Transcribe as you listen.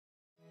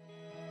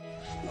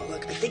Well,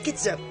 look, I think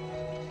it's a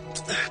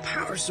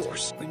power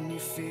source.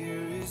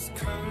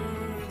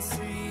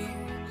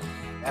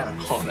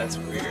 Oh, that's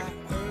weird.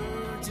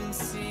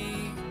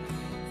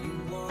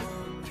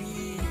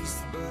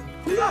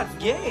 You're not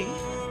gay.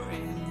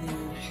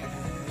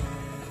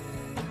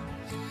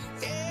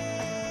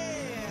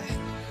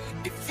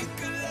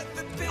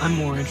 I'm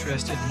more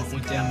interested in what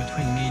went down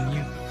between me and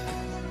you.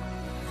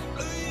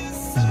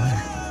 Doesn't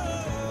matter.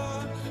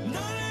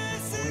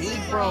 We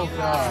broke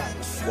up.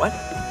 What?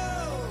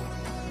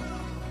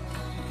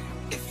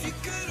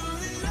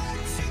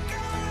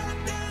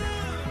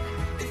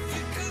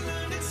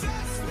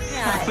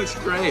 That looks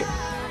great. A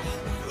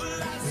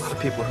lot of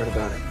people heard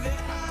about it,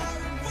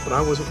 but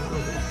I wasn't one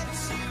of them.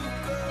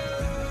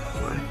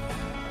 Why?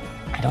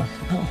 I don't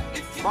know.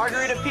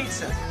 Margarita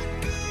pizza.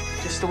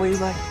 Just the way you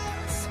like it.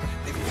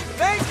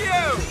 Thank you!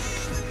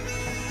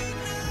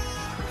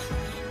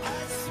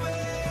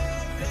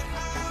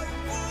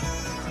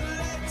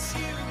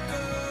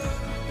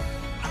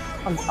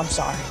 I'm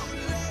sorry.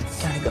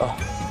 Gotta go.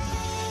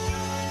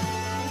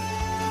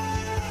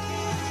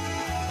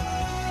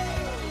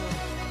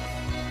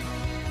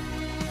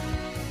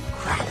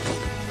 Crap.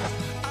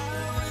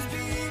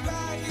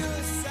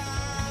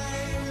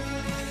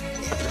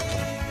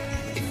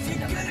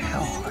 No matter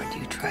how hard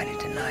you try to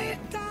deny it,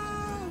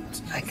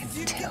 I can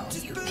tell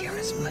you care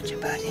as much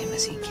about him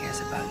as he cares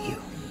about you.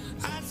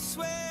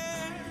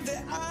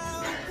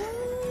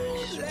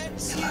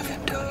 You love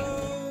him, don't you?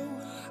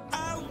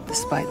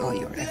 Despite all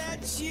your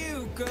efforts.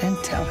 Then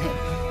tell him.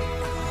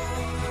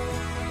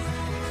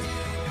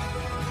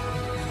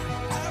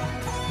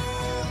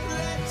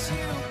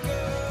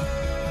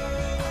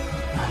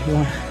 You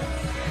wanna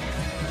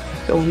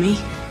go with me?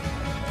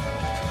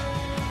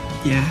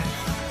 Yeah.